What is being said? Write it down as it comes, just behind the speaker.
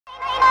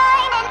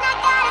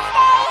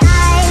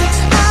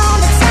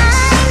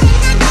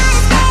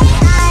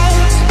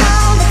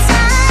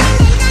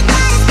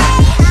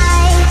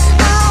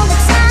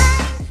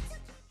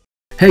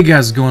Hey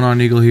guys, what's going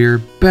on? Eagle here,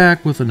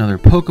 back with another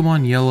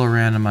Pokemon Yellow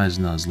randomized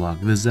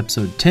nuzlocke. This is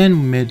episode 10,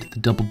 we made it to the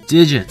double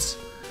digits.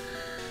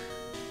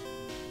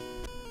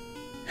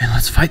 And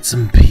let's fight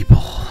some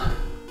people.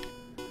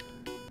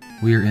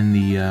 We are in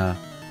the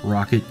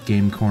Rocket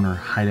Game Corner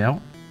hideout.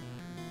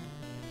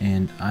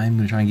 And I'm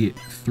going to try and get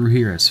through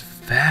here as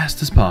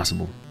fast as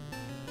possible.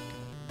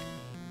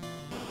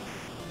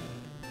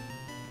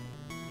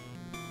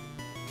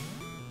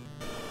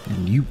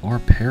 And you are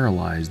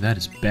paralyzed, that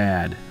is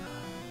bad.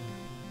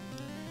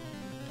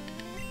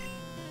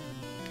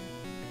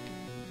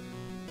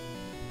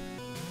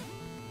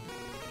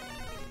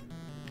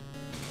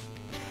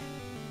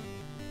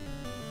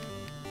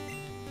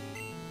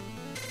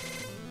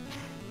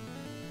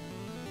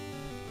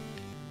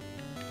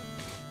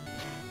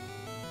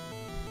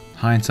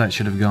 Hindsight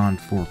should have gone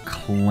for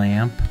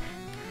Clamp.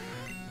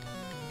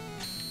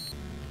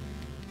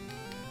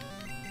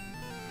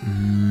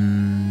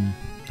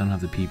 Don't have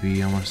the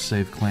PP. I want to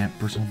save Clamp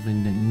for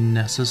something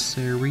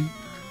necessary.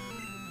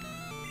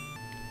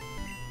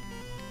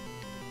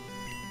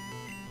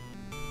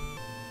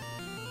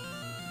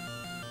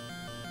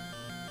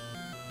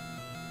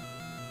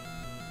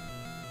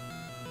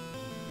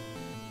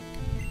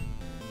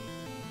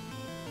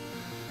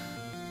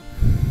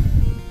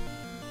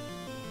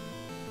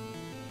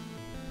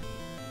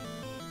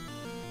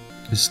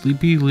 Is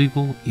Sleepy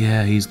legal?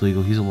 Yeah, he's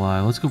legal. He's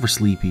alive. Let's go for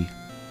Sleepy.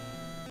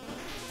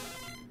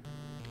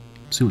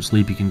 See what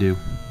Sleepy can do.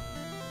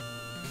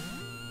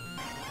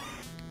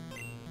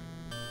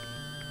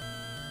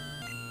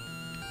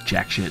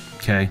 Jack shit.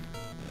 Okay.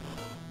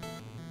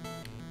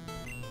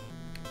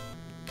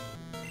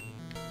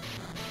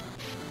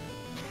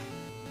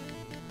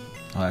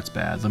 Oh, that's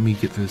bad. Let me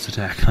get through this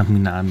attack.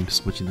 I'm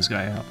switching this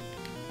guy out.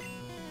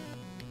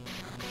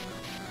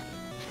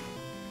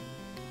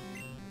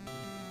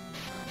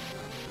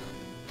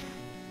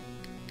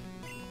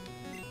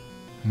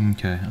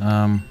 Okay,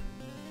 I'm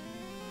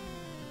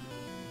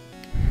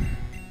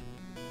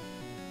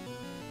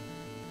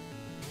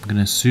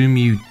gonna assume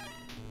you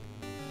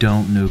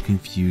don't know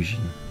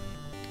confusion.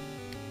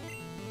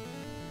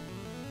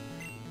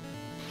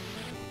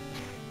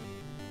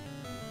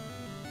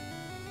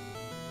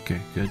 Okay,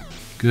 good.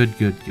 Good.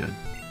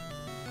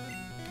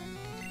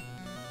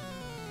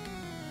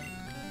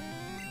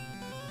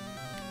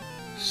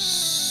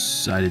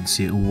 I didn't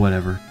see it,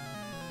 whatever.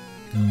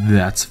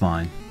 That's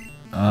fine.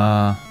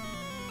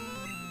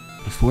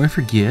 Before I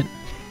forget,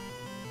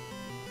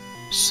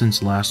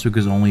 since last week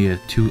was only a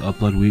 2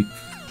 upload week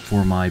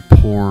for my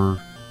poor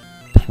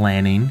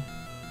planning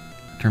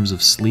in terms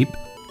of sleep,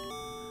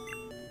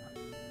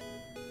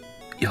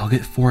 y'all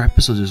get 4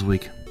 episodes this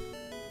week.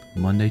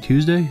 Monday,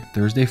 Tuesday,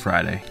 Thursday,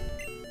 Friday.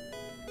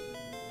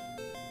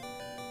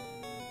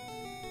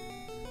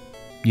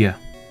 Yeah.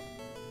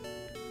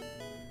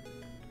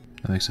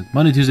 That makes sense.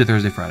 Monday, Tuesday,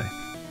 Thursday, Friday.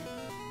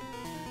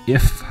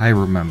 If I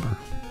remember.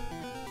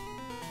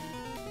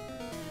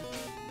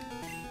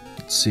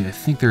 See, I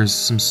think there's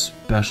some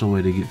special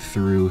way to get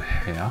through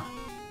here.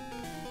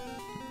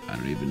 I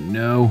don't even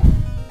know.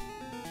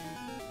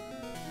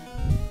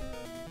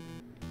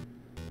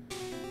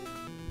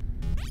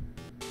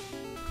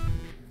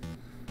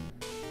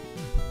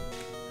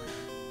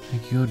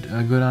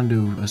 I go down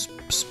to a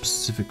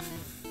specific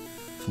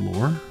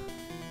floor.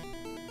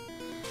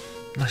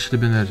 I should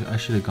have been there. I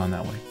should have gone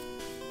that way.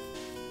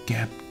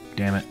 God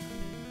damn it!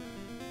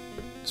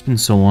 It's been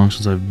so long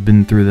since I've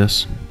been through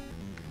this.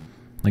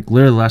 Like,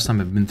 literally the last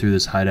time I've been through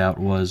this hideout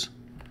was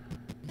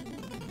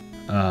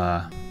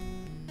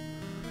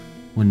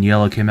when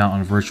Yellow came out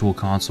on Virtual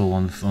Console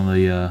on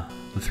the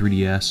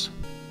 3DS.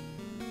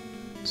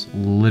 It's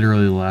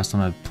literally the last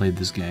time I've played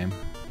this game.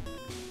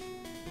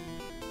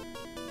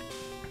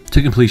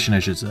 To completion, I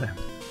should say.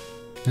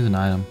 Here's an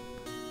item.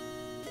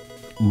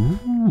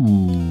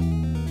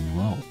 Ooh,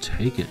 I'll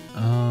take it.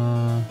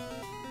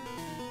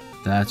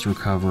 That's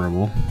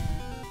recoverable.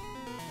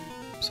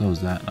 So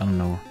is that. I don't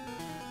know.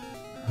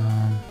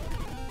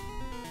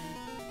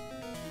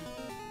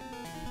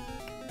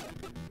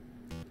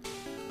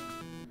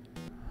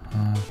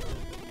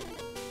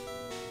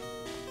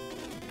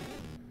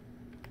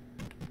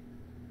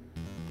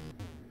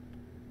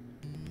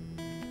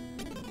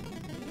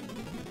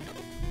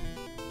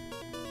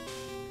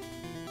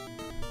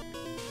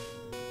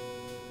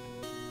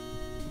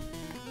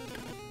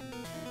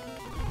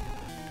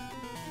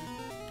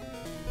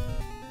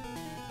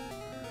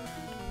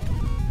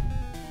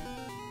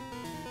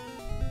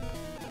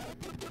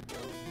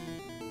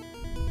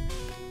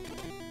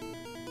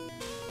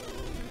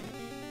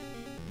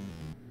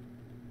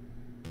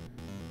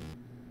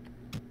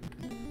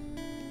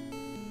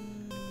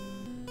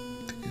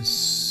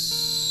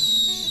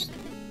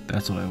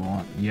 That's what I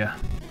want. Yeah.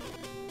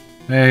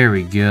 There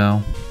we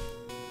go.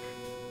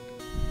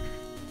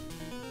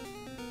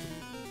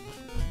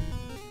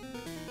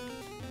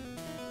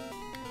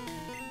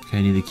 Okay,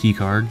 I need the key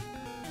card.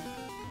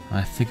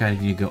 I think I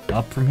need to go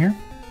up from here.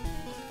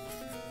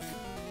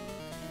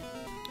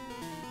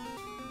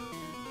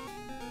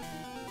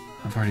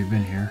 I've already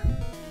been here.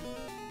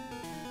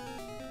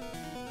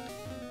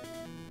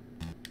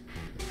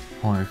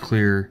 I want to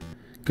clear.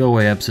 Go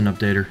away, Epson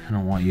updater. I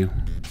don't want you.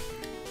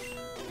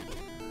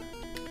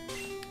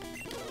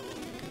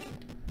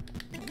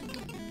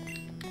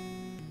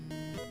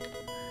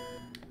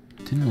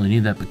 Didn't really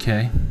need that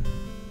bouquet.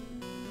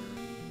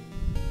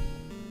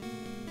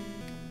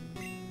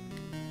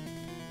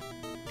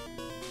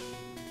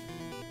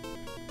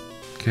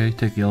 Okay,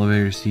 take the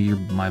elevator to see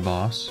my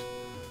boss.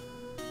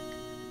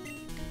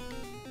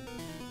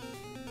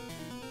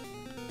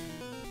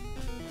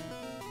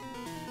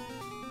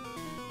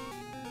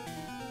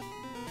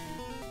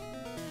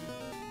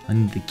 I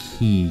need the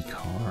key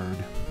card.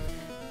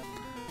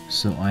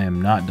 So I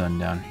am not done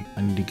down here.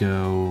 I need to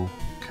go...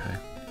 Okay.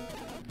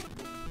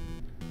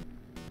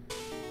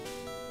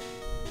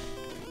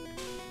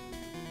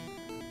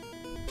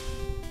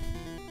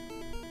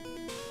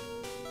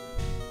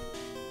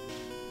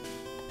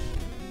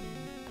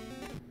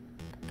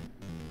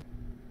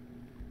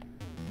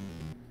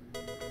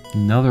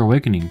 Another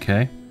awakening,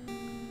 okay.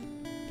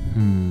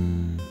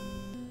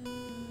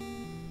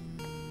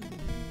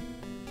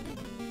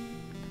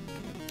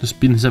 Just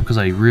speeding this up because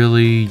I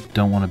really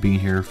don't want to be in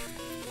here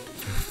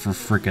for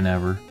frickin'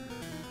 ever.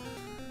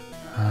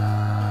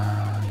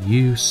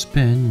 You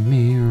spin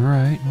me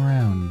right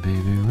round,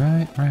 baby,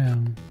 right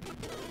round.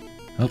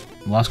 Oh,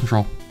 lost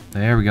control.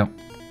 There we go.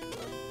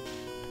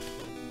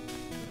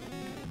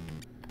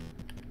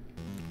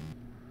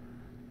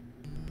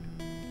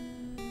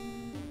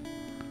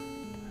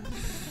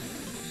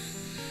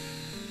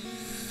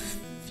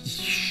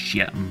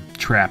 Shit, I'm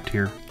trapped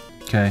here.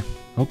 Okay.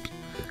 Oops.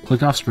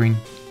 Click off screen.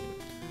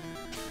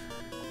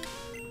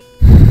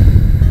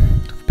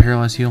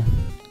 Paralyze heal.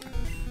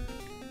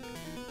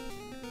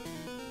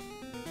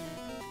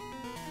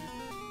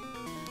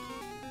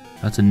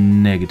 That's a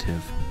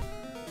negative.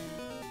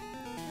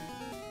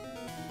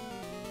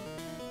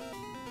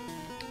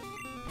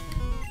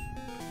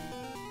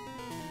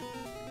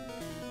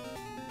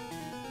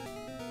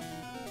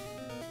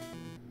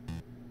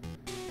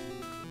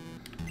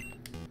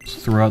 Let's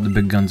throw out the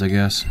big guns, I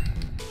guess.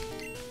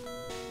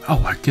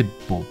 Oh, I could.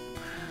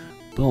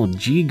 Well,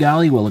 gee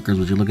golly willikers,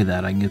 would you look at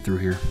that? I can get through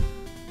here.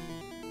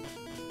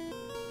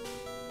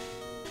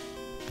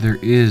 There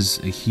is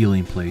a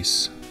healing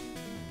place.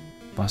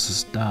 Was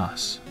ist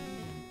das?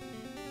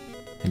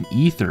 An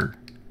ether.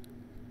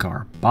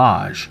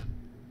 Garbage.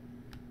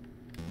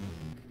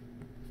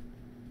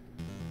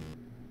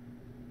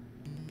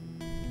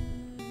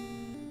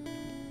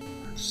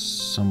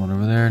 Someone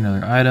over there,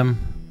 another item.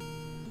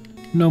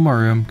 No more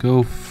room.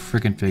 Go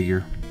frickin'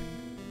 figure.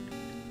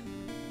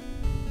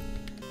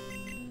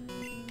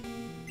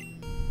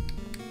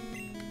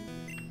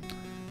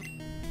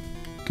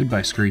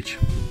 Goodbye, Screech.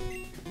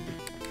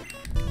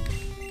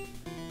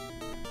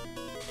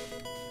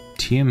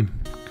 TM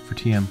for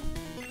TM.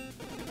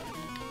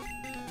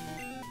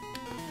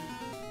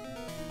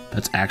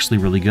 That's actually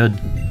really good.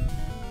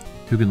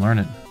 Who can learn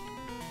it?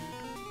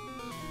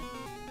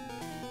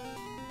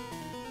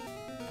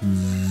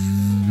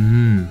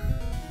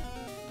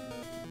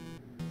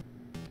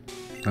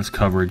 That's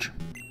coverage.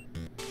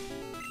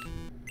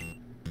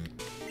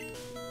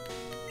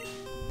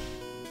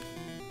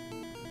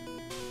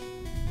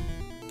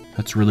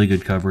 That's really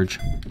good coverage.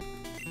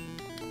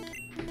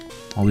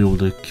 I'll be able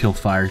to kill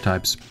fire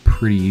types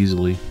pretty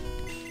easily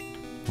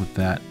with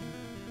that.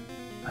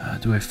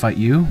 Do I fight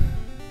you?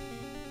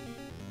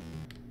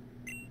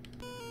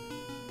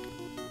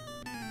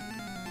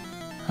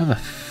 I have a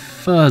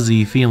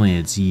fuzzy feeling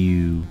it's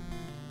you.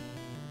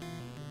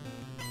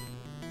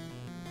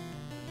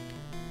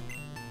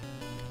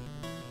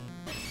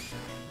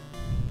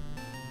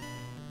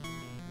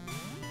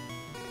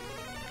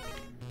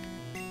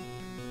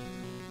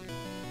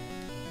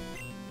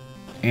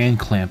 And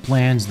clamp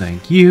lands,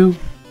 thank you.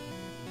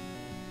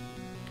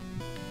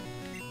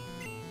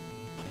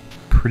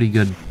 Pretty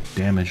good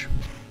damage.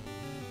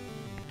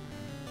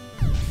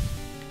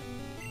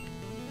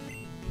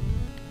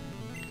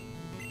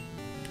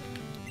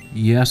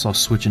 Yes, I'll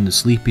switch into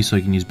Sleepy so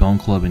I can use Bone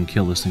Club and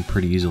kill this thing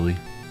pretty easily.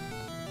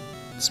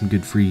 Some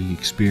good free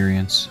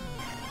experience.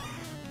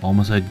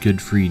 Almost had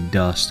good free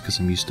dust because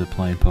I'm used to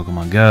playing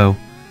Pokemon Go.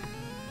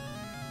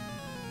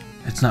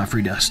 It's not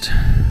free dust,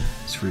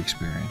 it's free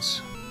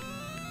experience.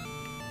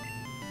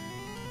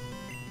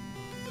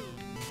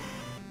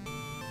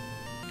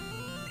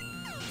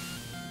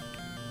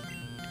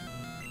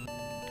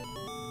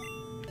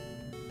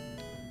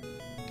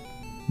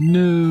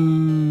 No.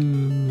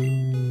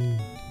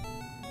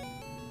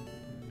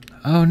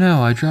 Oh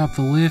no, I dropped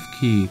the lift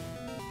key.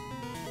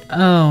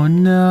 Oh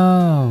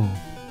no.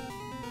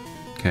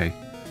 Okay.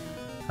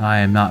 I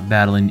am not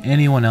battling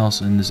anyone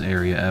else in this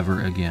area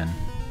ever again.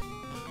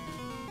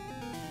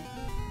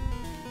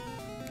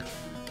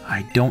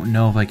 I don't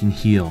know if I can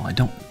heal.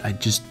 I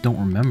just don't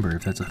remember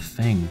if that's a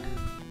thing.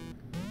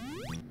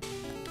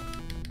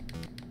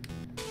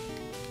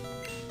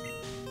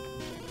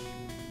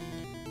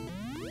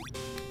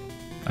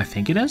 I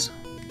think it is.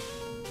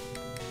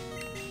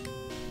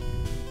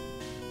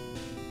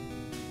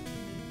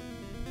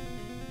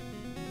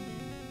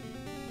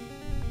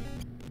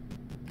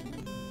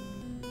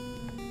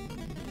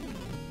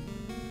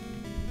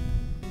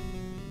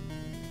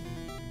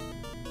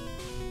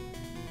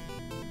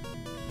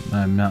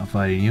 I'm not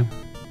fighting you.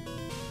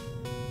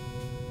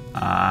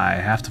 I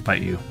have to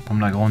fight you. I'm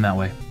not going that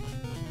way.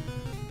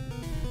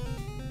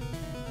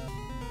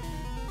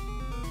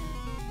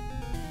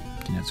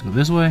 Okay, let's go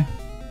this way.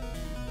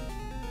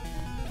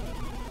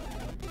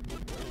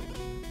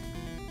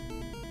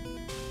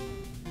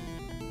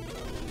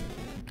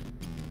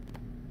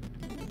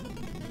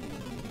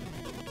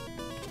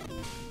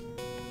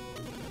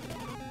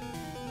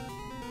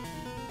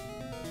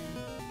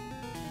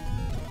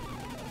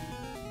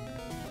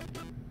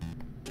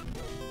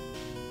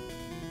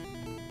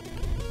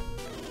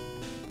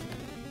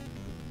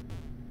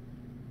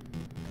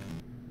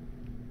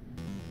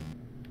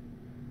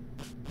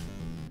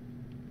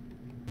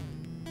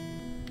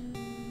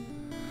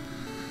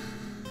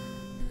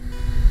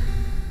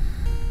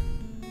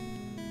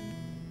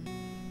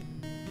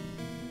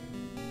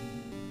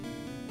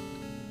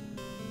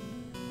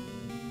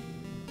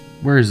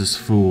 Where is this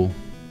fool?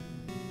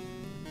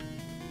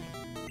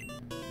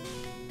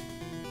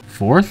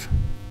 Fourth?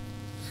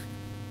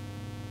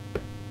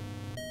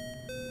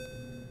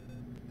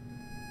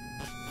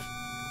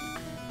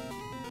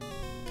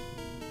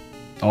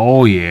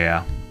 Oh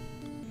yeah.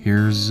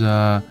 Here's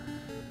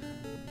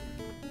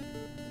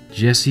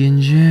Jesse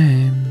and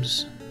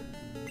James.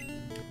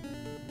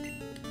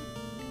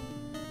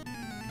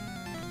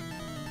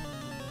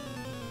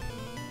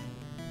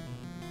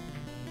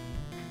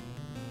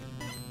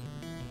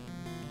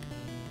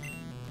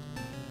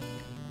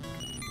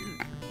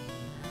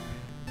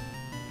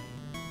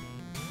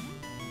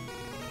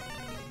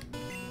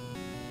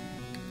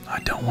 I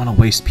don't want to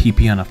waste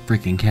PP on a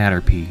freaking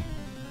Caterpie.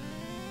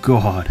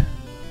 God.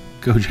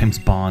 Go James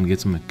Bond,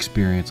 get some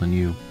experience on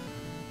you.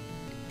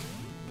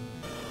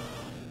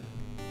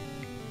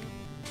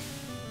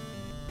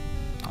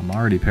 I'm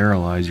already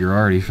paralyzed, you're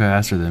already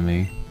faster than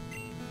me.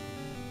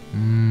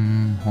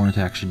 Horn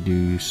attack should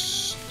do...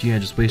 Yeah,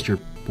 just waste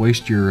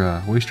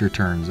your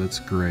turns, that's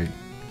great.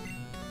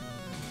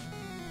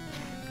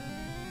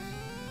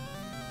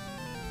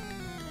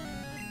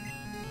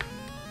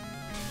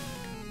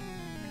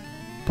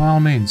 By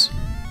all means.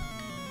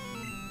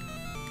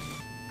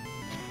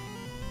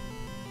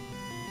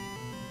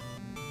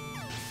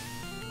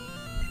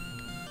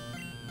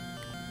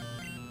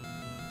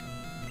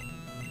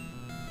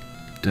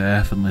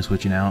 Definitely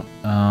switching out.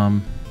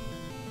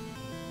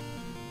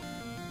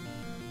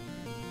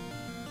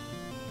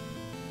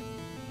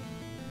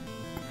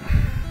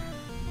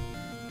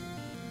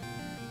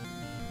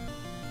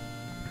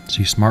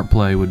 See, smart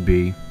play would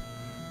be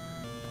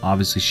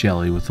obviously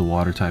Shelly with the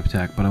water type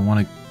attack, but I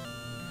want to...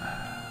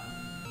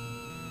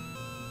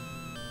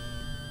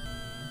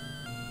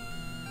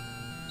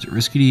 Is it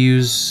risky to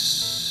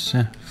use?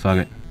 Fuck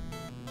it.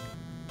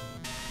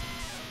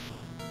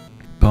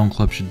 Bone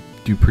Club should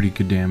do pretty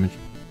good damage.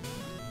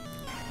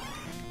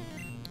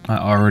 I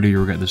already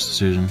regret this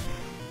decision.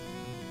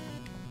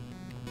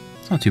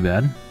 It's not too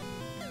bad.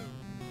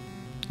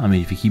 I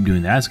mean, if you keep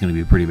doing that, it's going to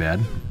be pretty bad.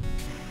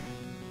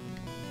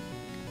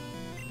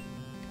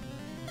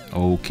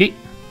 Okay.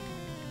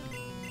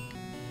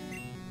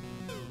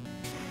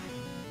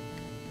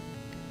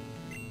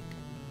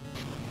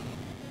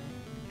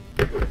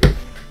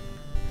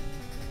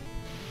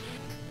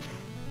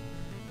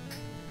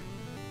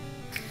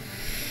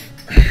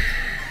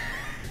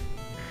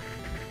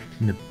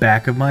 In the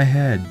back of my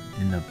head.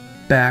 In the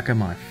back of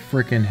my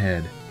frickin'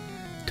 head.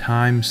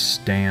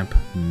 Timestamp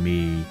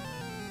me.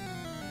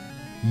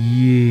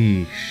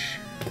 Yeesh.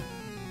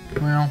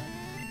 Well.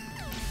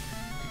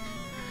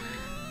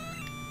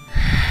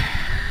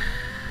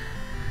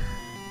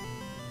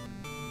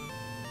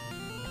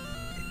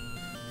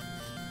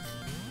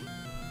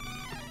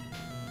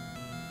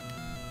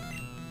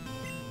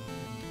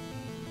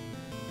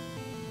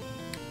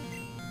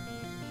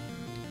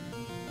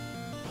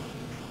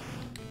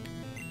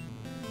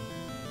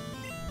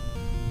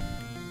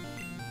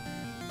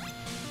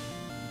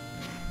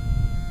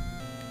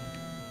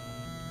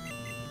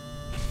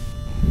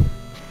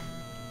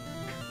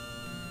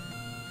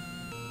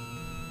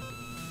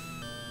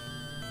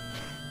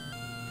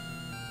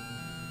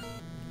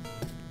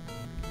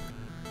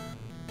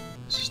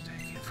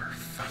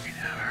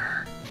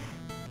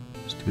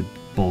 Stupid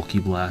bulky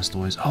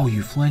Blastoise. Oh,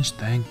 you flinched?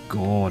 Thank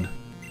God.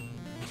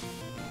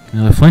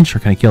 Another flinch, or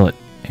can I kill it?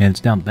 And it's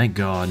down. Thank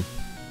God.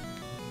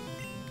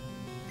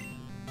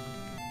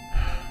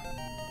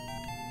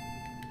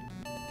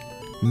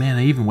 Man,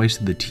 I even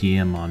wasted the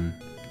TM on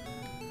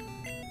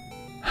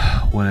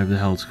whatever the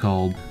hell it's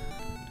called.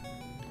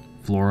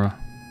 Flora.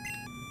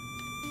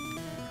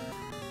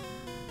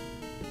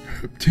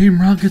 Team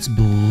Rocket's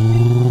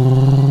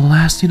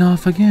blasting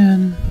off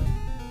again.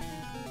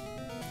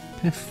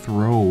 Can I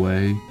throw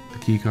away the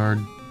key card?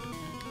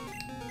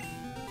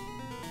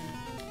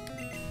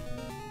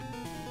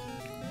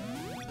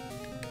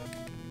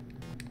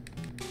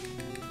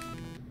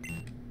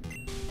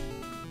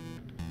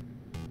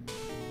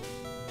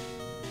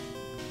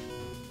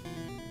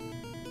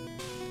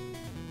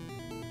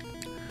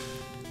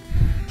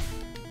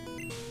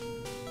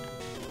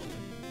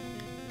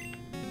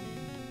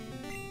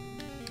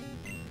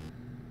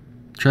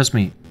 Trust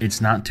me,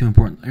 it's not too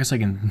important. I guess I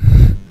can...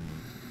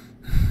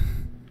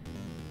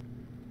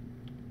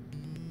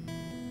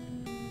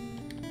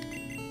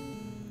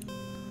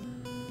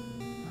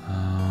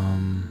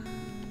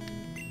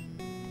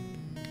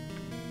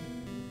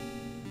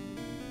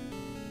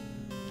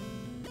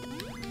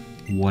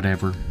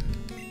 Whatever.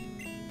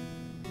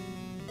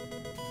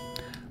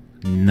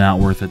 Not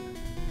worth it.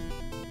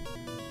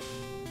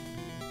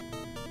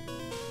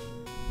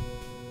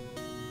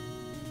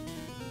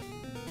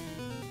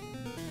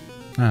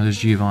 Oh, there's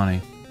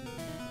Giovanni.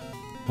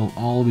 We'll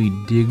all be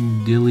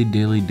dilly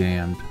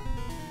damned.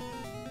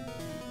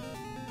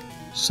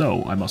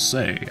 So, I must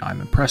say,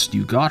 I'm impressed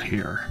you got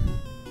here.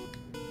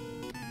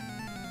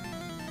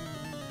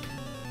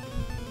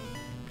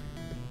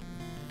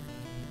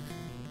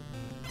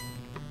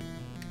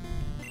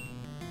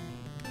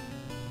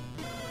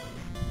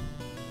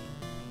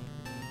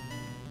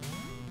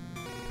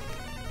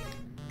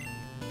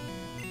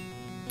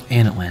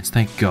 And it lands,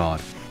 thank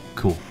God.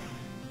 Cool.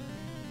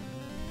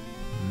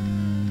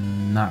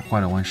 Not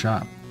quite a one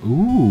shot.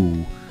 Ooh,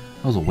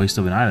 that was a waste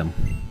of an item.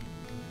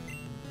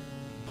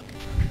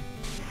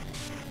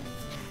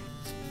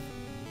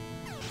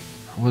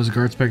 What does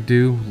guard spec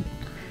do?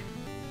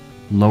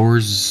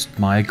 Lowers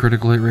my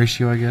critical hit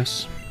ratio, I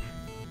guess.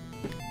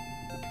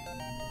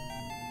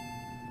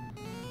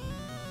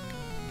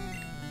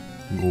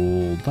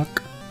 Gold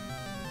duck.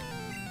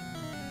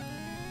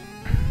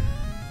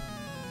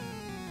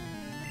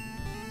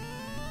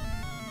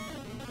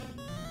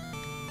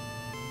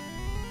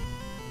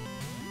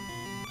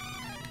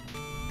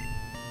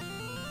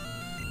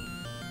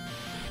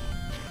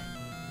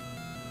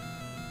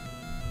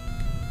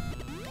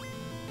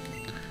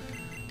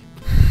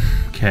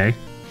 Okay.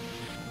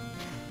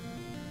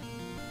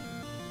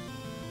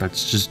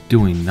 That's just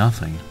doing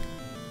nothing.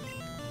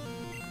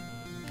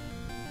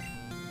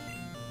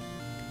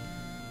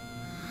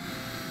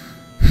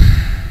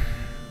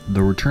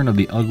 The return of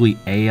the ugly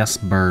ass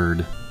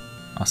bird.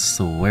 I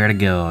swear to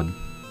God.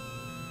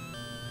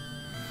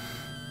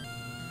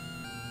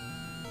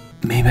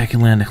 Maybe I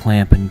can land a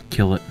clamp and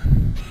kill it.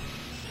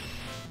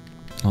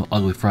 Little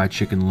ugly fried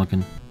chicken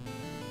looking,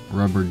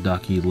 rubber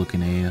ducky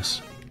looking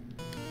ass.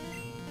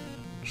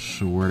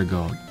 Swear to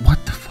God.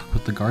 What the fuck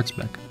with the guard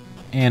spec?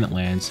 And it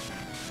lands.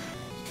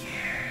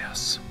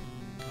 Yes.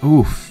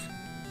 Oof.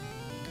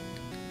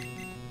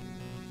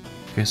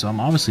 Okay, so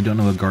I'm obviously don't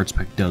know what guard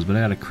spec does, but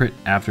I got a crit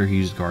after he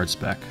used guard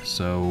spec,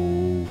 so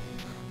well,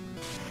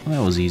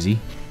 that was easy.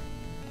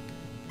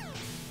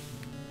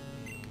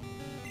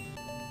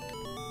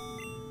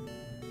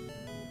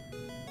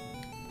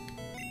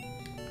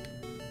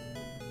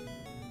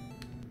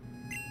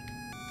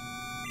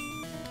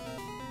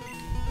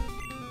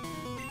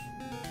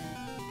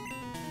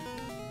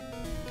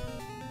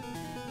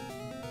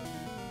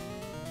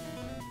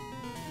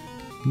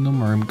 No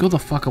more room. Go the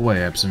fuck away,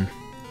 Epson.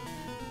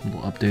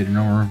 We'll update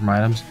no more room from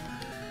items.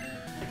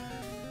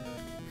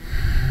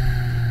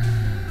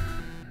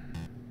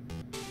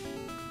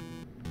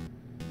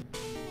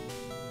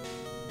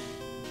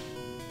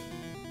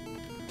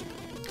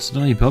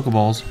 Still need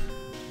Pokeballs.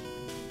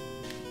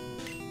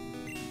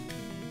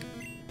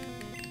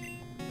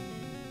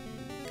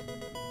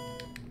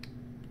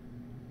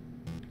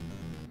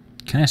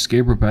 Can I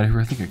escape rope out of here?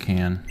 I think I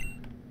can.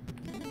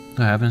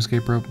 Do I have an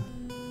escape rope?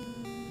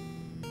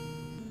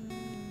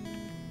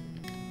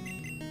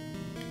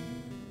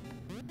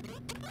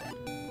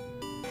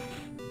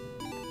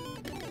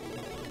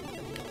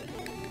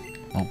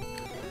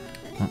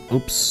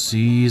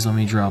 Oopsies, let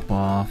me drop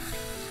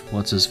off.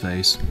 What's his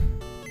face?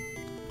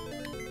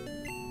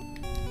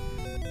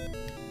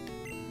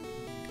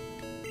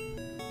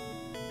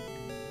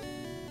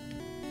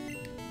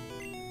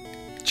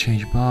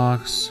 Change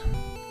box.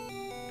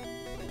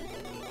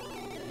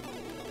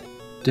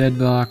 Dead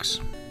box.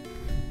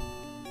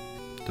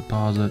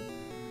 Deposit.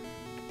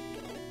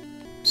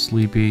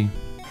 Sleepy.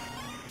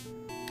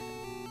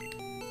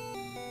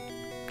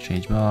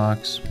 Change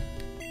box.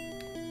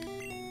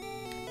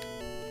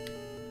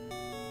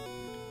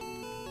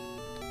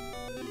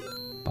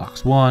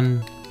 Box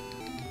 1,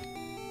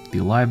 the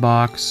alive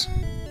box.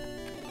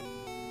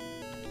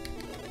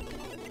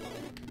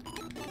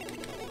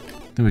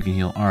 Then we can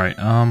heal. Alright,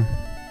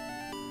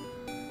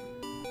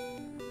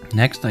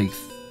 next I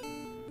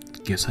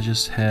guess I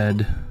just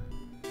head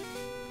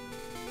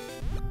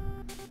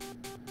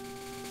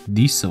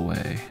this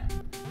way.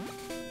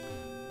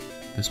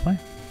 This way?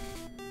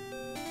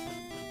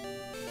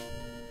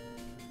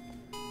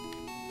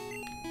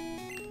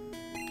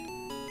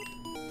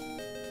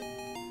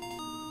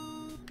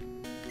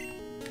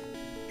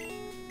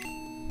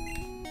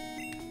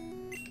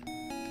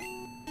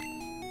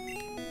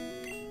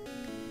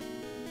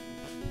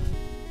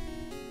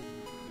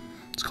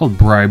 It's called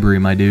bribery,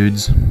 my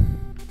dudes.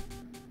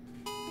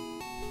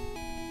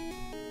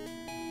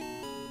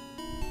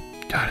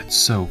 God, it's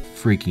so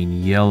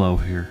freaking yellow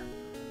here.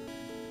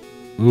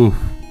 Oof.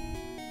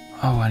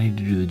 Oh, I need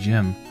to do the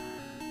gym.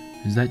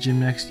 Is that gym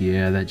next?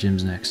 Yeah, that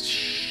gym's next.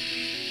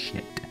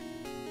 Shit.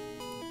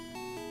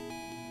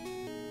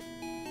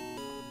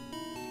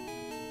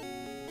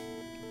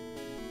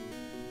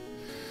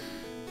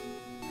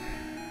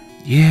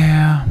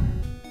 Yeah.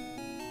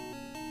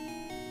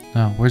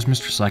 Oh, where's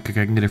Mr. Psychic?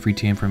 I can get a free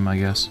TM from him, I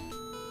guess.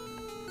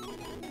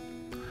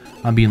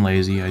 I'm being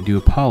lazy. I do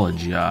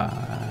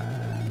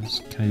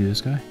apologize. Can I do this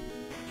guy?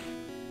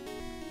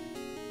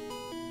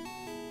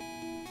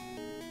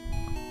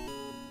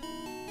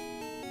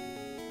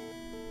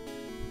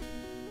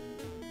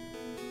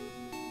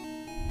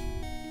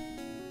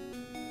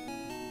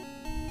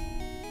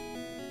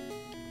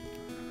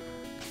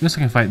 I guess I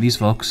can fight these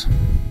folks.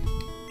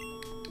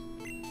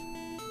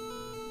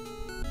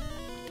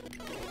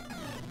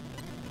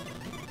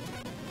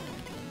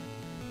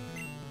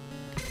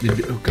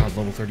 Oh god,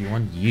 level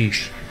 31?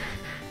 Yeesh.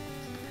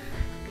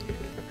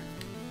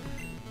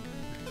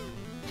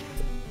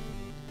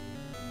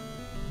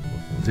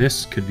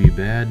 This could be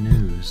bad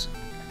news.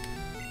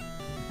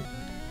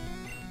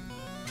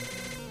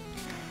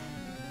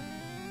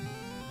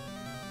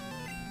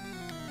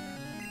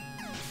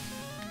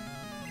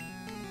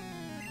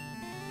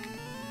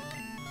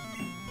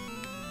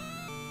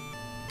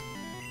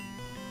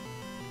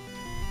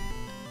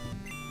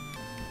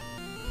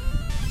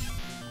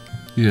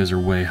 You guys are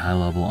way high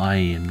level. I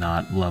am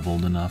not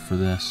leveled enough for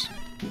this.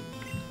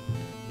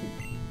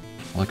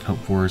 All I can hope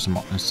for is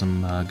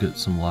some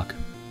luck.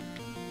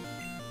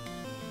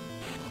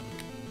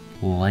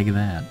 Like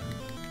that.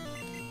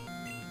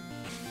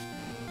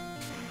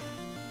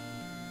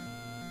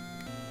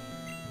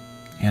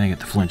 And I get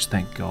the flinch,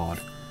 thank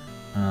God.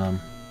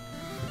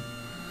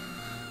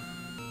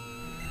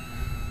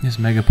 This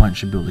Mega Punch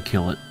should be able to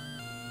kill it.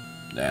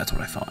 That's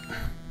what I thought.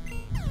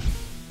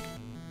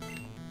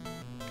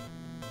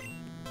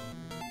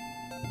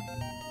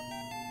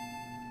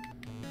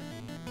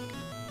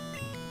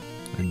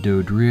 A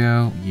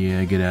Dodrio,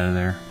 yeah, get out of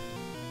there.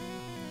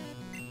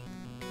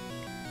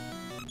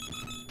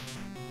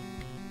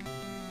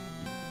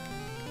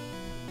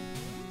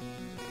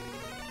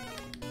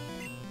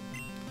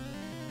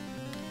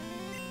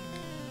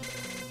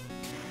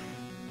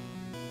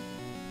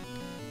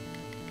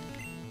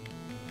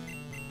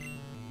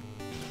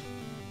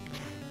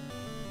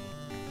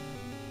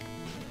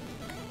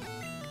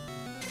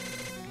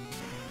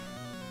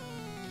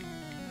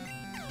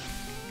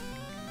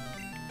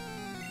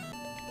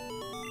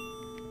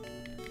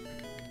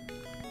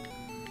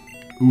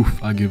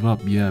 Oof, I give up.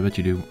 Yeah, I bet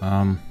you do.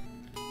 I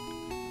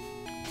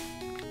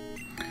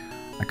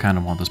kind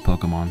of want this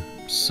Pokemon,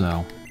 so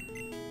I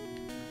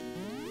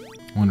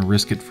want to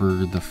risk it for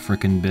the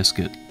frickin'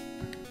 biscuit.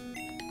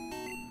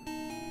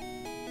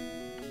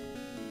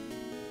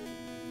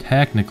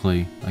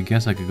 Technically, I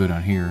guess I could go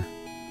down here.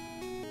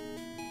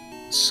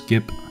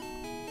 Skip.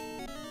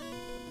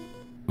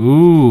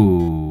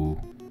 Ooh.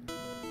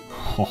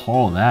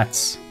 Oh,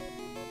 that's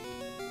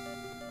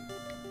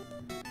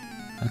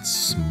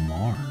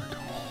smart.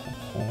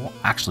 Oh,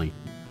 actually,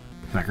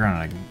 back around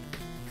and I can...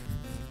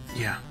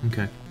 Yeah,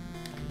 okay.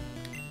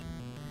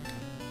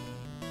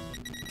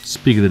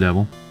 Speak of the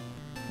devil.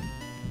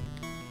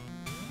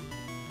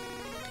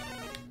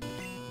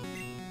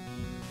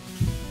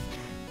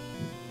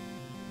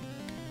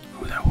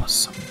 Oh, that was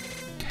some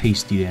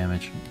tasty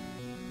damage.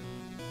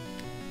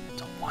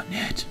 It's a one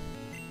hit.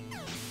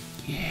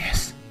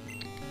 Yes.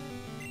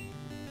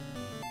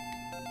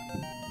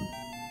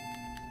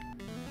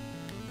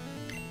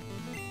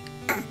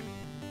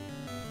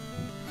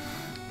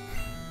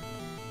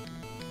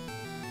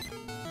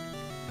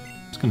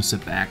 Gonna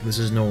sit back. This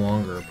is no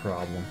longer a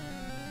problem.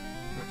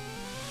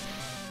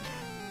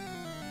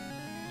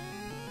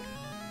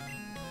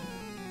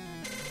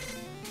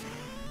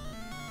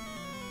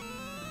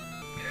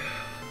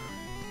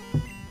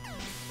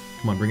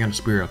 Come on, bring out a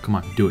Spearow. Come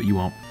on, do it. You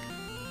won't.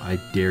 I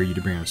dare you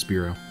to bring out a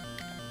Spearow.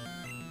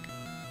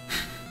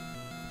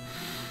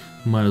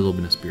 Might as well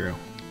be a Spearow.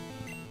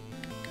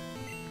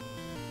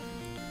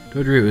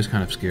 Dodrio is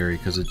kind of scary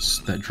because it's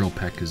that Drill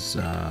Peck is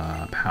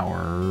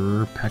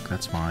Power Peck.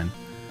 That's fine.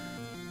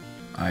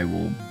 I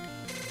will...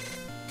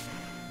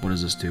 What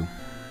does this do?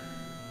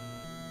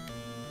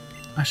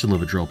 I should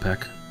live a Drill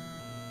Peck.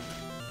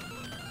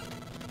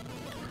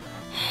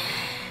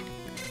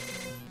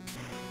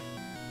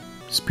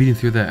 Speeding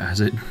through that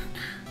as it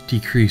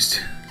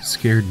decreased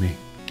scared me.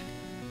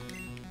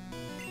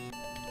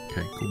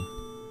 Okay, cool.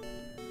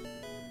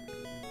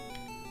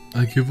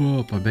 I give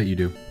up. I bet you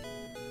do.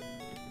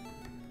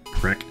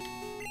 Prick.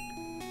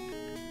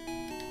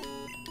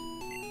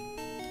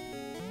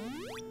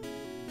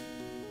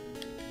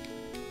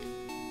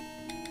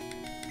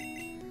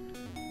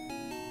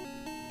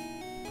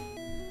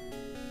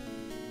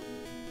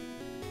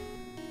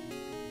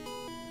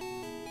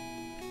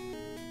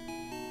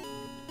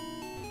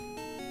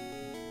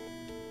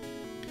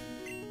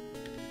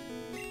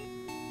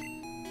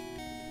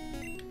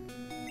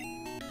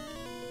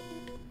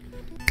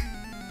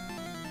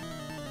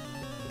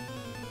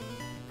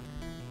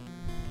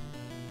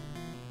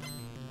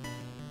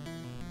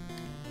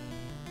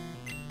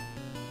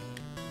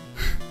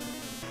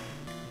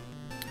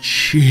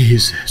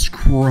 Jesus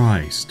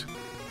Christ.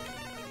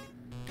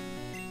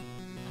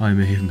 I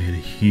may have made a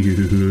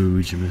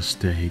huge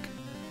mistake.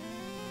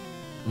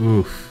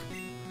 Oof.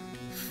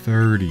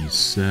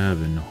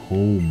 37. Oh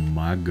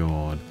my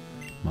god.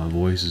 My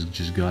voice has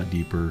just got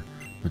deeper.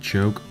 A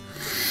choke.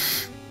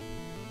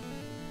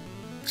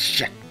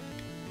 Shit.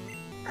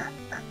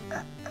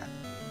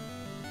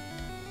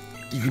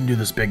 You can do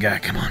this, big guy.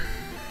 Come on.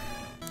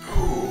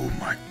 Oh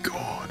my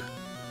god.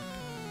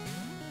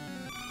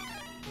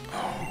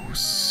 Oh,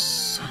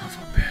 son of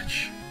a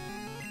bitch.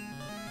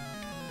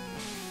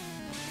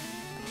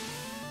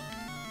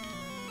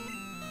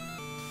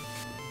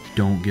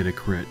 Don't get a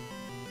crit.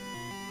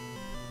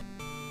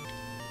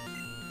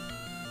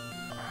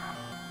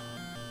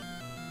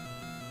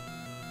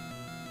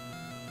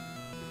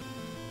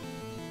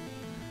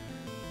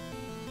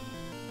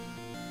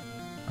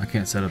 I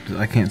can't set up.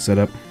 I can't set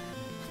up.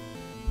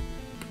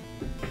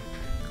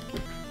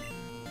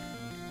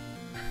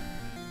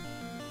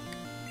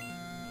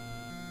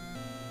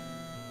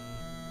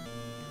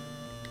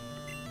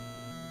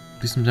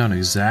 At least I'm down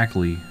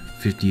exactly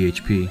 50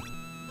 HP.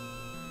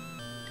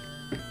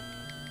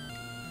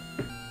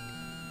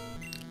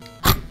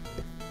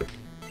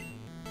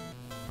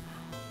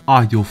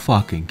 Are you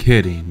fucking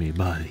kidding me,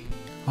 buddy?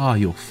 Are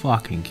you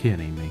fucking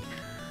kidding me?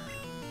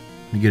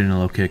 Let me get in a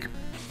low kick.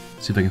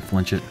 See if I can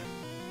flinch it.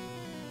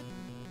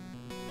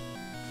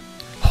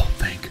 Oh,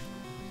 thank.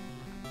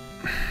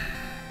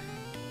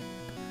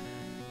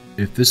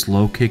 If this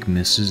low kick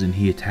misses and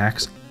he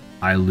attacks,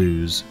 I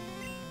lose.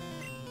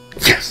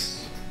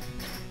 Yes!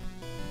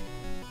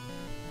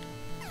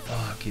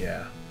 Fuck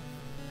yeah.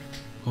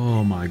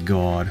 Oh my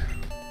god.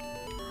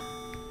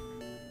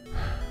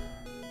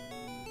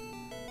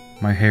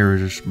 My hair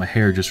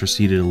just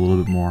receded a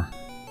little bit more.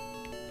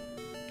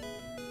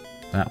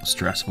 That was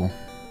stressful.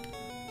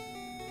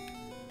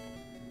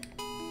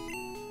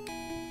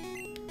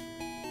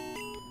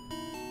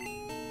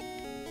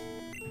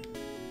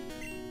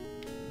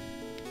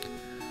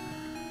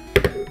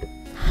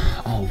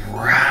 All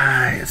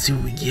right, let's see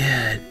what we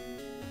get.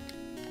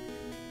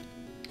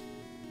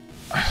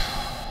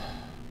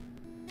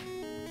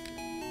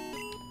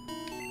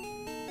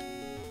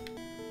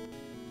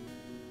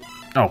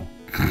 Oh.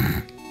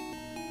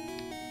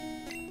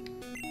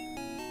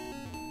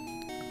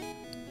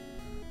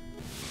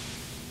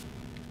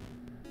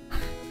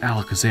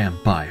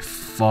 Alakazam by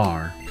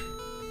far.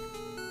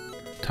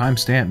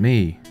 Timestamp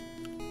me.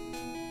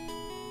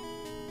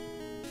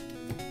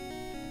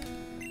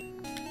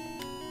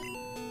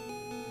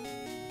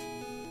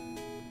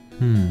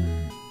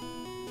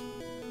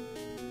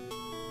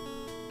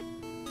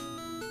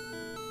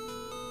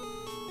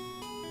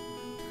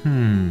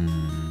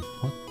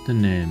 What to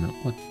name it?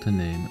 What to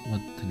name it?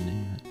 What to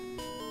name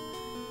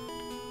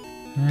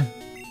it?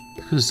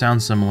 Because it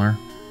sounds similar.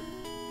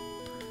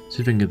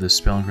 See if I can get the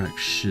spelling correct.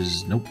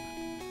 Nope.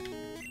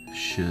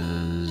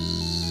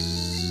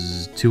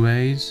 Two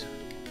A's?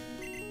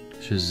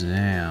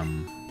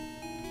 Shazam.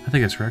 I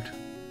think that's correct.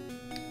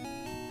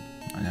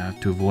 I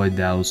have to avoid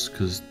those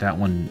because that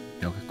one.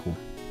 Okay, cool.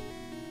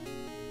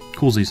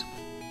 Coolsies.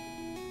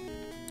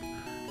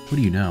 What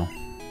do you know?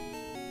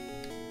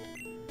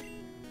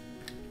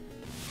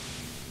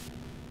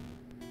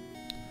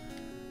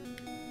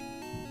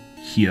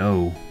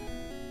 Yo.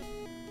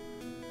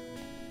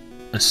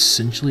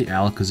 Essentially,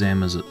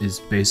 Alakazam is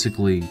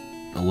basically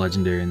a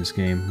legendary in this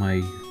game.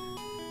 My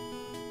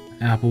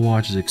Apple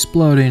Watch is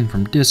exploding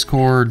from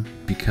Discord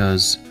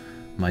because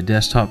my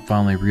desktop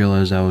finally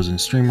realized I was in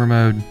streamer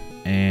mode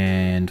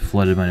and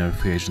flooded my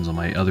notifications on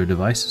my other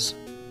devices.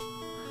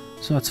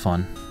 So that's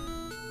fun.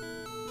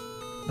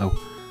 Oh,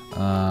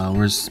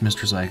 where's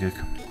Mr. Psychic?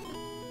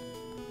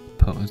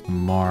 Pose the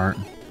Mart.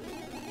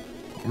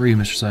 Where are you,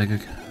 Mr.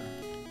 Psychic?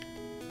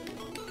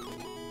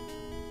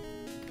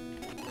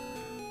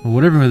 Well,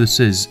 whatever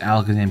this is,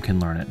 Alakazam can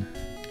learn it.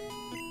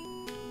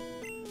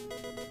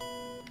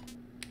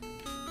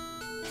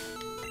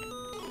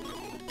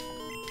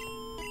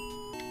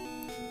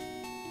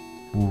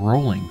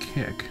 Rolling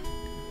kick.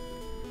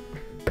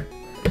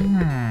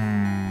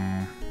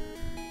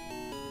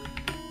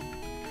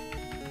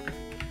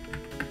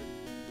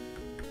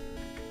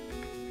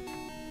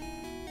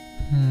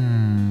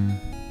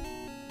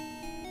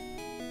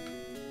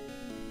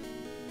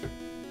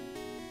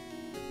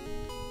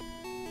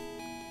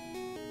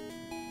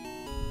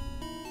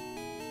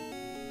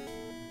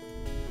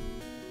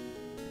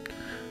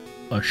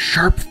 A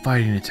sharp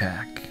fighting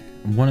attack.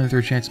 1 in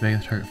 3 chance to make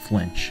the target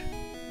flinch.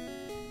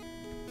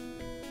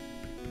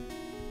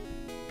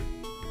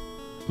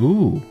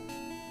 Ooh.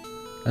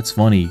 That's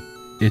funny.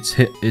 It's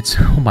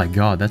oh my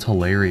god, that's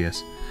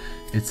hilarious.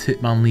 It's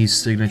Hitmonlee's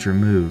signature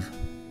move.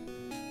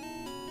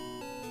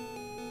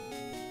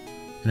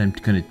 And I'm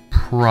gonna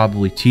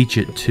probably teach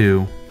it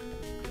to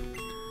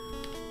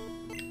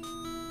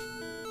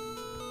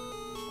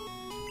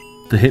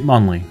the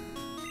Hitmonlee.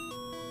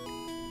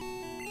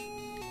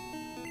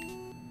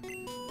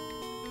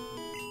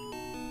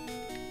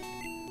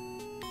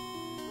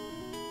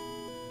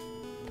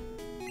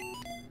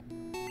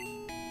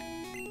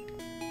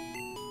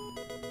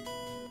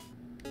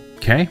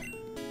 Okay.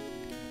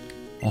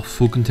 All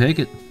fool can take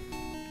it.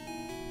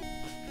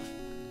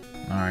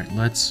 Alright,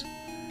 let's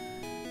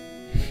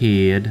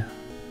head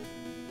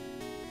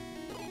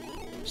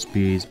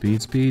Speed,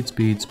 speed, speed,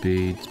 speed,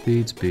 speed,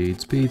 speed, speed,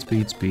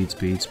 speed, speed,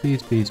 speed, speed, speed,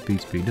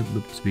 speed, speed,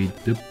 speed,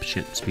 speed,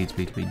 shit, speed,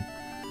 speed, speed.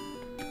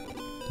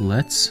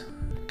 Let's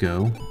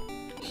go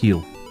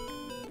heal.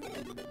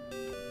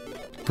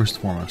 First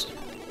and foremost.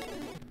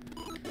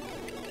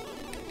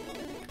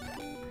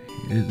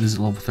 Is it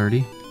level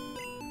 30?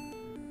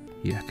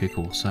 Yeah, okay,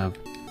 cool. So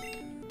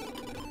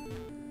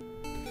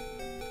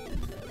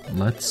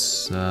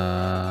let's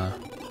go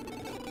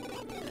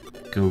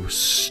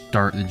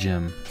start the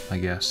gym, I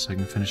guess. I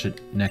can finish it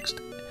next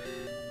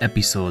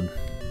episode.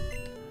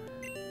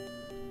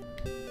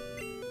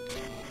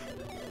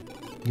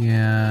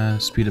 Yeah,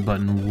 speed a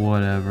button,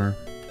 whatever.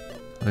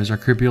 Oh, there's our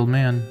creepy old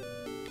man.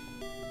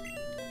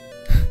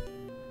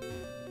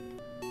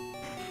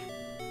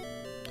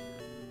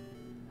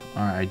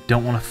 Alright, I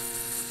don't want to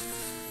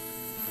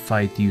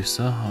fight you,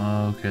 sir.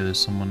 Okay, there's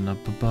someone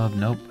up above.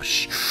 Nope.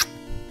 Shh.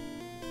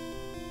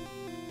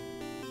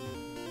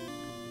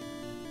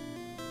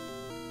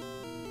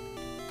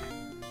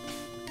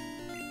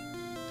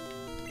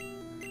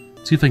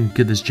 See if I can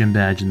get this gym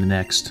badge in the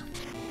next.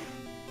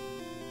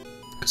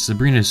 Because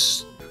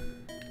Sabrina's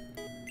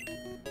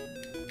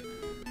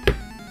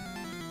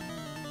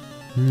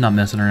not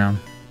messing around.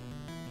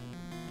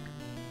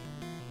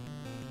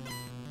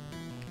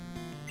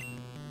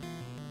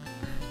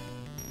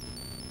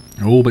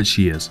 Oh, but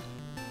she is.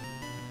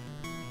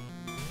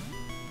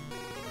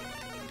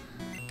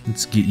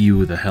 Let's get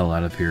you the hell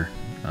out of here.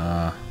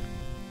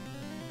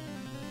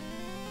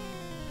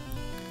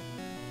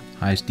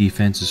 Highest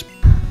defense is...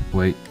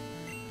 wait.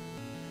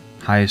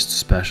 Highest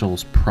special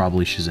is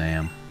probably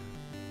Shazam.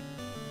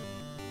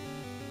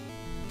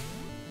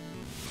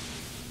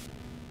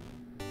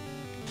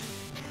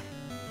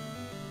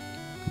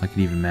 Like it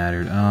even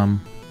mattered.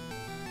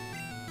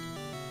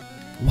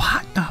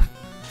 What the...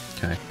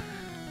 okay.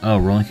 Oh,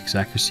 rolling kick's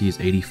accuracy is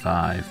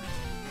 85.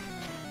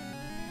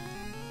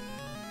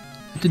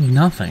 It did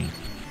nothing.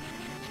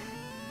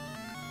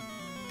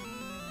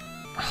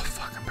 Oh,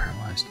 fuck, I'm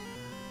paralyzed.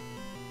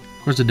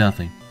 Of course it did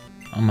nothing.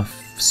 I'm a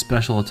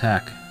special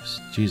attack.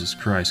 Jesus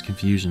Christ,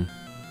 confusion.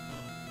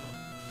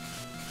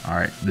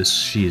 Alright,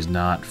 she is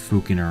not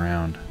fooking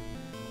around.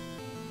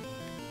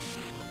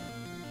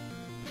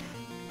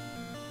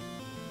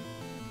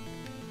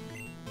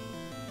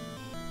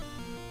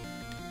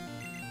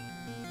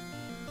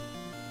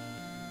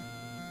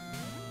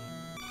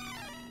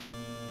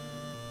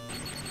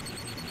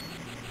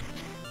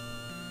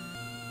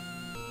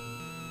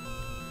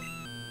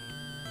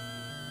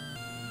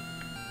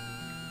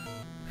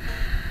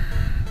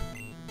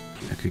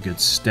 Okay,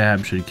 good.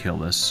 Stab should kill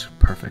this.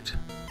 Perfect.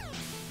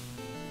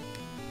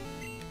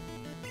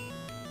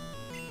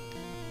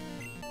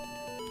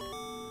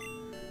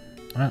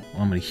 Alright,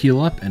 well, I'm going to heal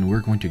up and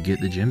we're going to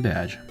get the gym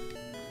badge.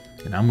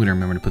 And I'm going to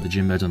remember to put the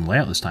gym badge on the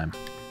layout this time.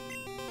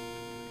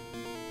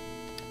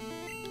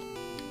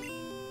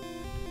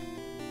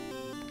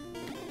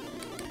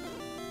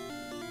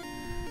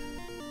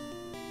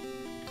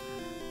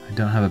 I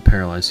don't have a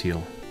paralyzed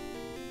heal.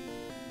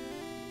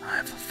 I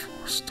have a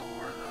full store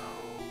though.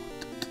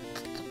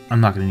 I'm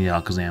not going to need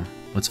Alakazam.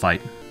 Let's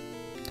fight.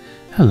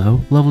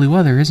 Hello, lovely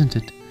weather, isn't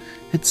it?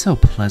 It's so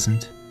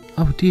pleasant.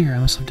 Oh dear, I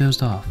must have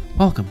dozed off.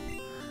 Welcome.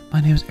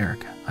 My name is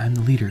Erica. I am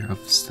the leader of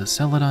the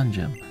Celadon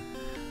Gym.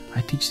 I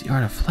teach the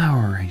art of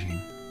flower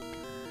arranging.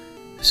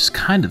 This is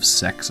kind of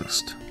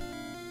sexist,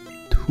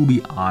 to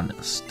be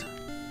honest.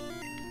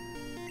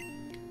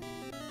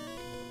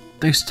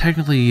 There's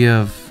technically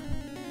oh,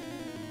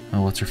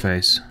 what's her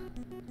face?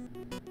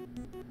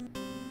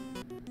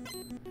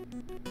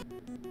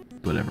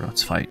 Whatever,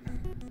 let's fight.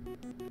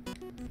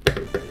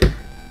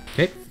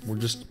 Okay, we're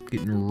just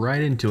getting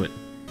right into it.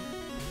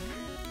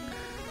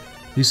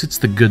 At least it's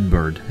the good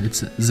bird.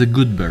 It's a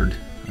good bird.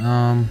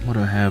 What do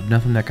I have?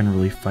 Nothing that can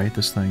really fight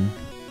this thing.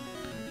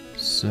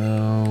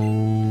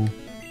 So...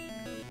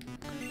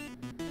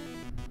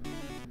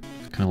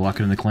 can I lock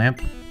it in the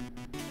clamp?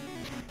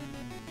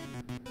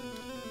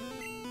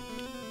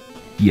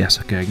 Yes,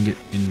 okay, I can get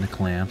in the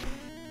clamp.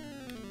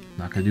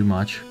 Not gonna do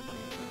much.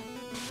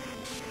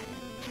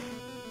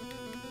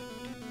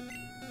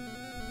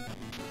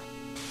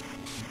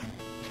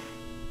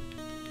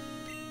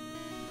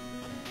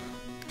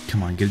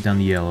 Come on, get it down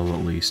the yellow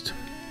at least.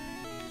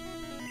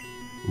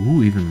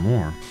 Ooh, even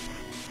more.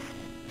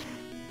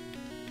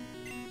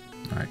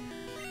 Alright.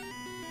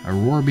 A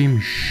roar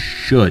beam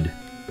should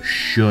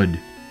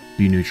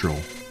be neutral.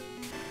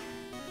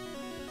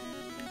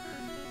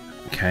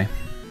 Okay.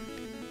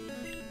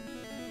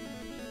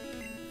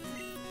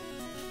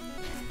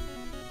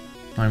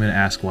 I'm gonna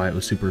ask why it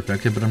was super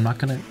effective, but I'm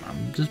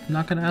just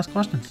not gonna ask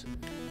questions.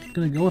 I'm just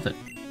gonna go with it.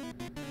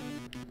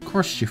 Of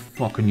course you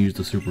fucking used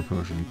the super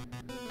potion.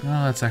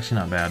 Oh, that's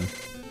actually not bad.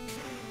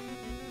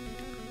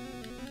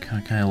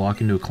 Can I lock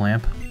into a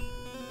clamp?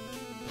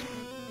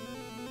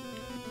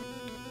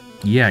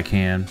 Yeah, I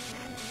can.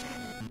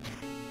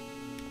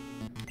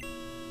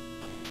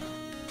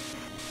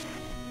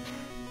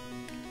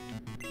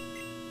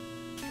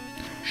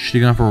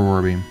 Shooting off a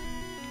roar beam.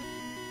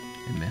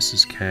 It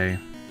misses K.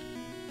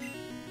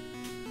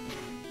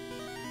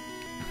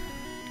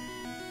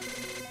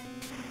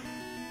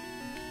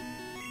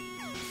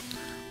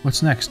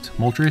 What's next?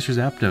 Moltres or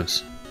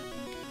Zapdos?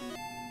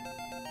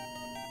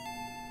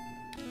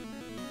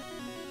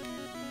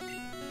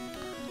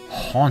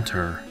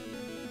 Haunter.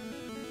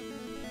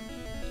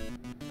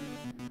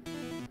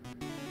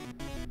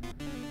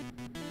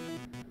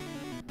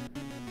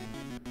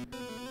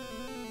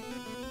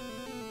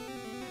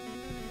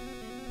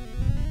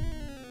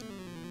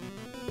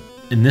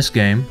 In this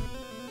game,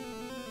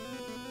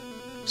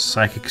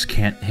 psychics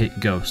can't hit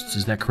ghosts.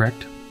 Is that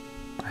correct?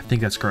 I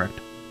think that's correct.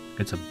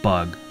 It's a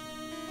bug.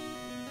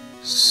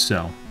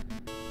 So.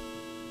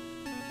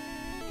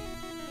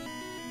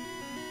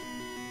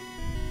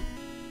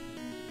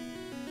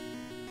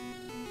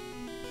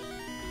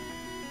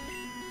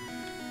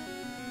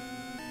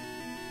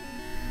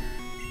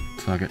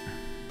 Fuck it.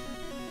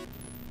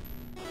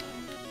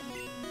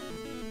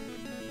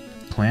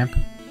 Clamp?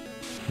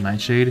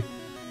 Nightshade?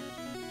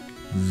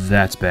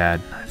 That's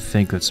bad. I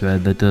think that's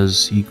bad. That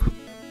does equal...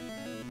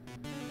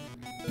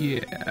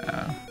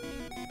 Yeah.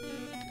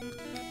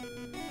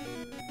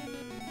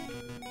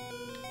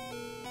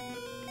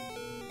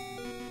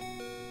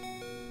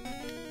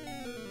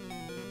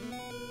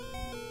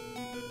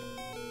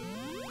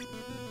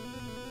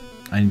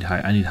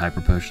 I need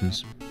hyper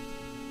potions.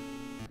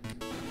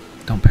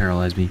 Don't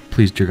paralyze me.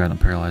 Please, dear God, don't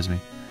paralyze me.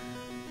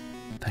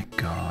 Thank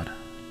God.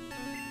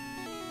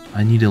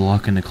 I need to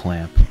lock in a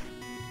clamp.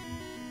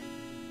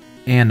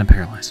 And I'm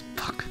paralyzed.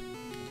 Fuck.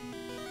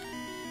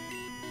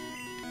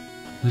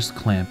 Where's the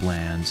clamp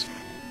lands?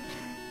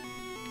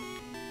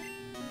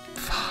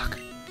 Fuck.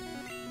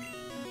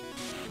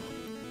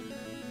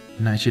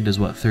 Nightshade does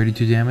what?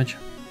 32 damage?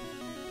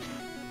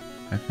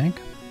 I think?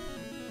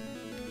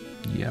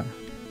 Yeah.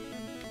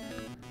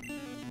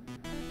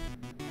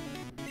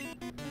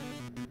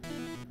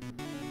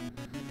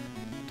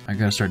 I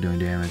gotta start doing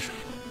damage.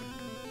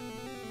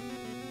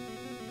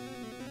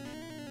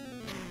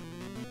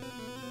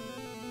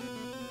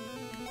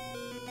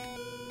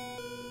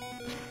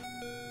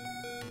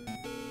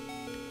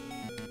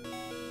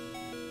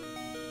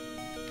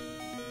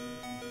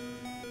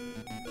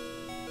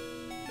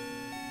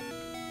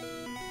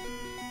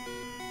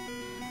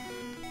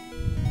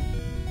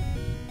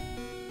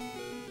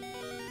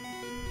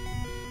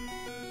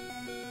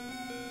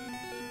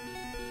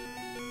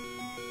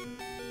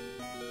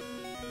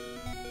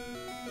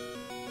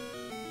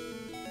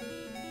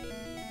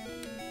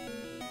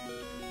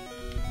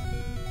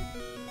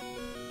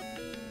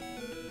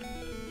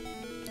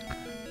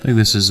 I think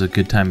this is a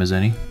good time as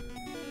any.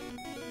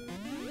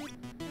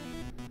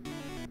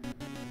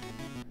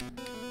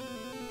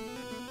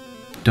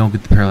 Don't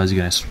get the paralyzed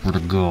again, I swear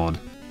to God.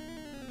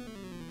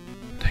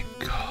 Thank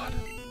God.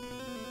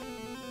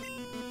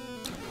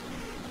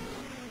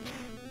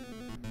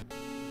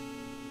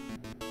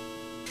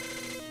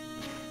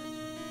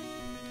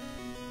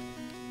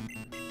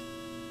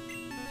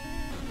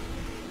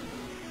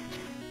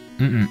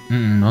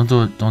 Don't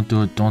do it, don't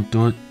do it, don't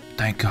do it.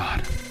 Thank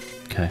God.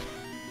 Okay.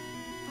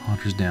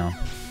 Haunter's down.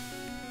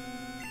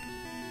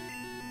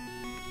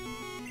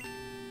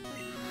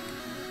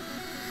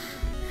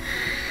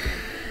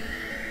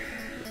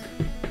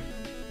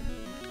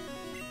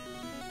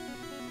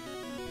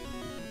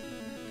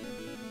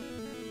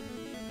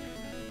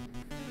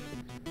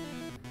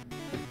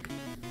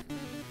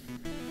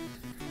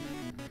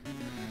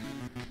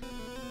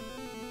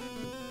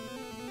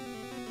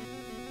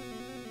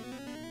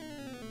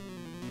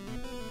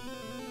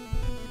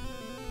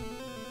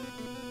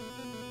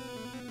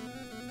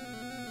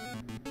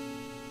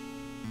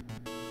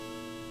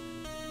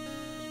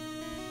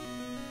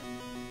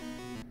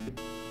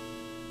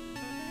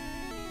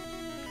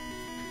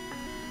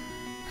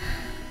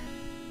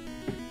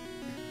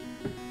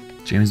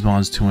 James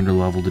Bond's too under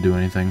level to do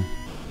anything.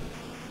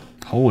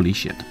 Holy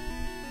shit.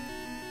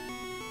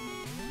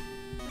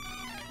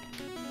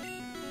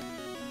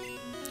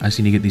 I just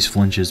need to get these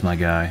flinches, my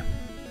guy.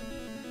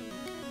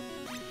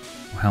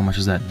 How much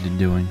is that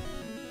doing?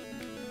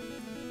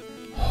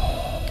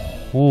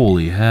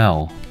 Holy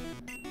hell.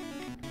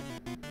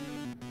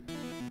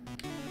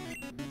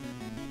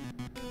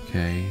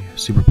 Okay,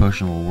 Super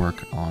Potion will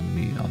work on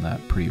me on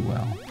that pretty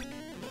well.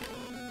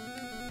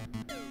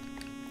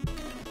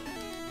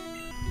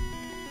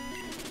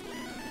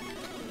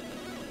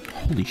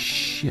 Holy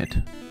shit.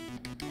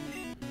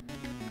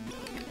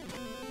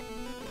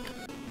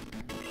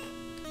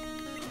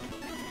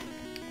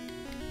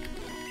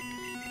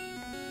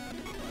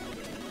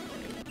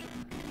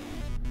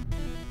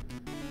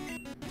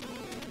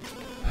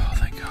 Oh,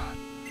 thank God.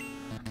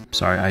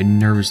 Sorry, I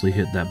nervously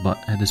hit that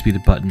button. I had to speed the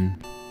button.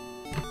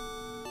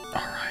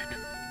 Alright.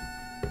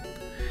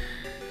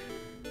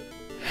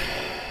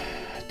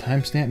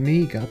 Timestamp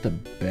me, got the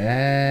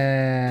badge.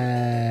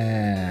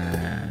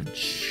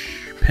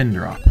 Pin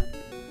drop.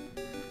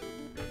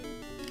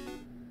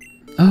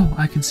 Oh,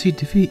 I can see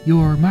defeat.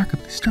 You're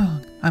remarkably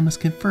strong. I must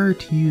confer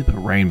to you the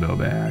rainbow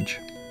badge.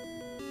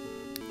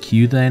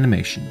 Cue the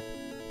animation.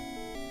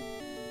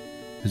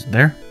 Is it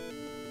there?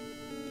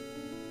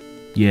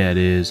 Yeah, it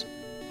is.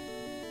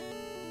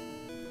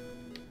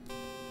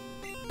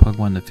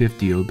 Pokemon to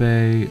 50,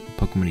 obey.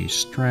 Pokemon use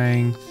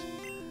strength.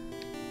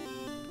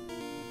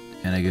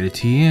 And I get a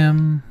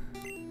TM.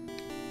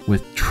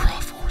 Withdraw,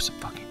 of course it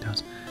fucking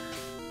does.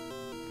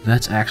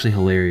 That's actually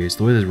hilarious.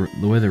 The way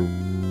they're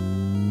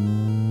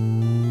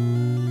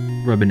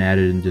rubbing at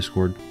it in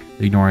Discord.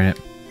 Ignoring it.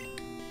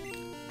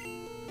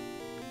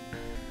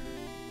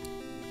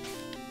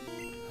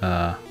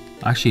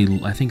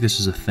 Actually, I think this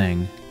is a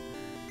thing.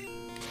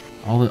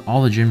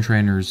 All the gym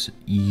trainers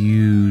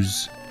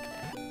use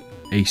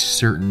a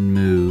certain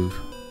move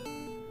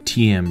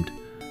TM'd,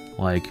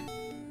 like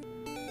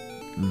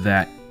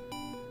that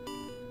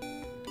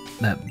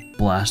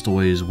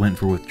Blastoise went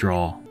for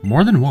withdrawal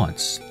more than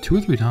once, 2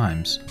 or 3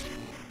 times.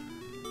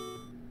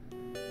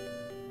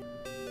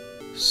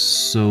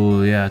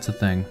 So yeah, it's a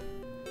thing.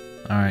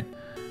 Alright.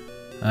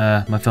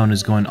 My phone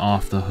is going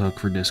off the hook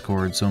for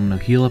Discord, so I'm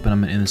gonna heal up and I'm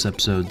gonna end this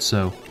episode.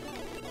 So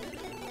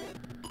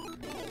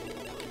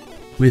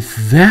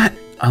with that,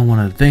 I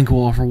want to thank you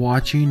all for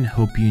watching.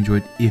 Hope you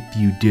enjoyed. If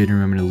you did,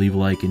 remember to leave a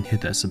like and hit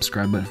that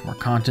subscribe button for more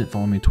content.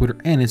 Follow me on Twitter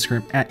and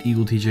Instagram at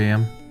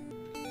EagleTJM.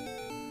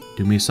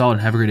 Do me a solid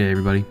and have a great day,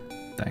 everybody.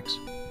 Thanks.